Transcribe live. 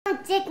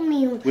tickle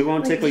me. We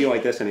won't tickle you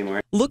like this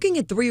anymore. Looking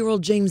at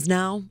 3-year-old James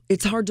now,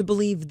 it's hard to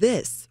believe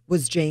this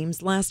was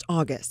James last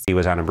August. He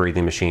was on a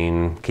breathing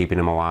machine, keeping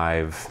him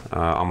alive.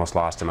 Almost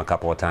lost him a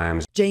couple of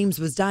times. James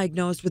was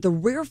diagnosed with a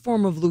rare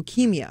form of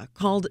leukemia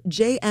called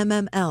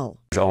JMML.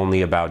 There's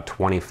only about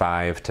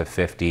 25 to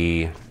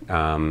 50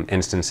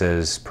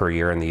 instances per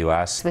year in the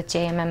U.S. With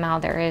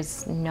JMML, there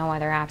is no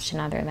other option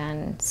other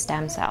than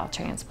stem cell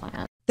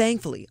transplant.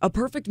 Thankfully, a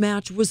perfect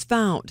match was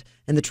found,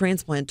 and the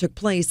transplant took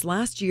place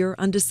last year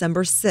on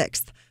December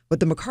 6th. What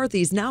the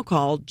McCarthys now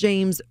call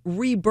James'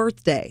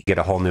 rebirth day. Get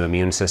a whole new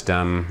immune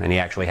system, and he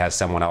actually has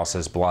someone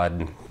else's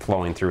blood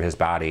flowing through his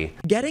body.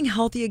 Getting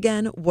healthy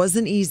again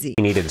wasn't easy.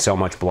 He needed so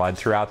much blood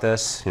throughout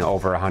this,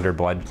 over 100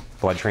 blood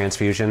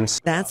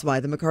transfusions. That's why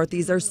the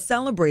McCarthys are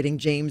celebrating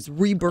James'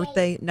 rebirth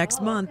day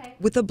next month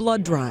with a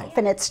blood drive.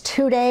 And it's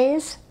 2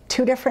 days.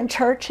 2 different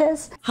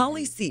churches.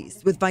 Holly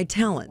Cease with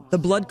Vitalent, the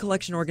blood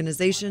collection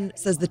organization,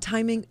 says the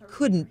timing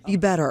couldn't be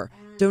better.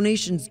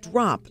 Donations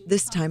drop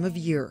this time of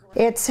year.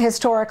 It's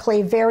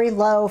historically very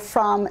low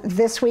from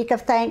this week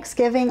of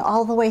Thanksgiving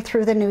all the way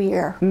through the new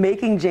year.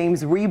 Making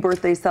James'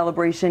 rebirthday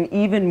celebration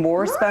even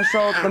more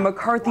special, the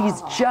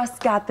McCarthys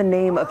just got the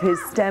name of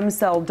his stem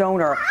cell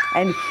donor,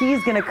 and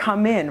he's going to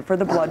come in for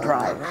the blood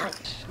drive.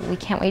 We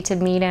can't wait to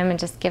meet him and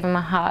just give him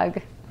a hug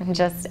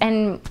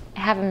and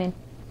have him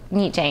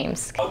meet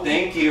James. Oh,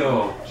 thank you.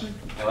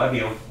 I love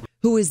you.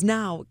 Who is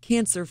now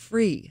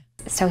cancer-free.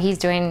 So he's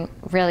doing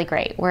really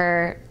great.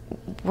 We're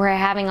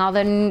having all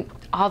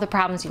the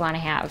problems you want to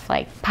have,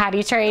 like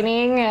potty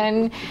training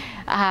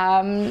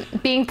and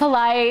being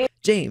polite.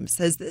 James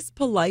says this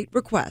polite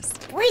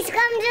request. Please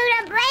come to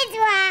the blood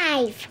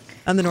drive.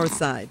 On the north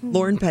side,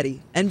 Lauren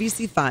Petty,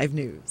 NBC 5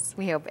 News.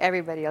 We hope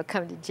everybody will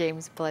come to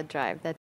James' blood drive.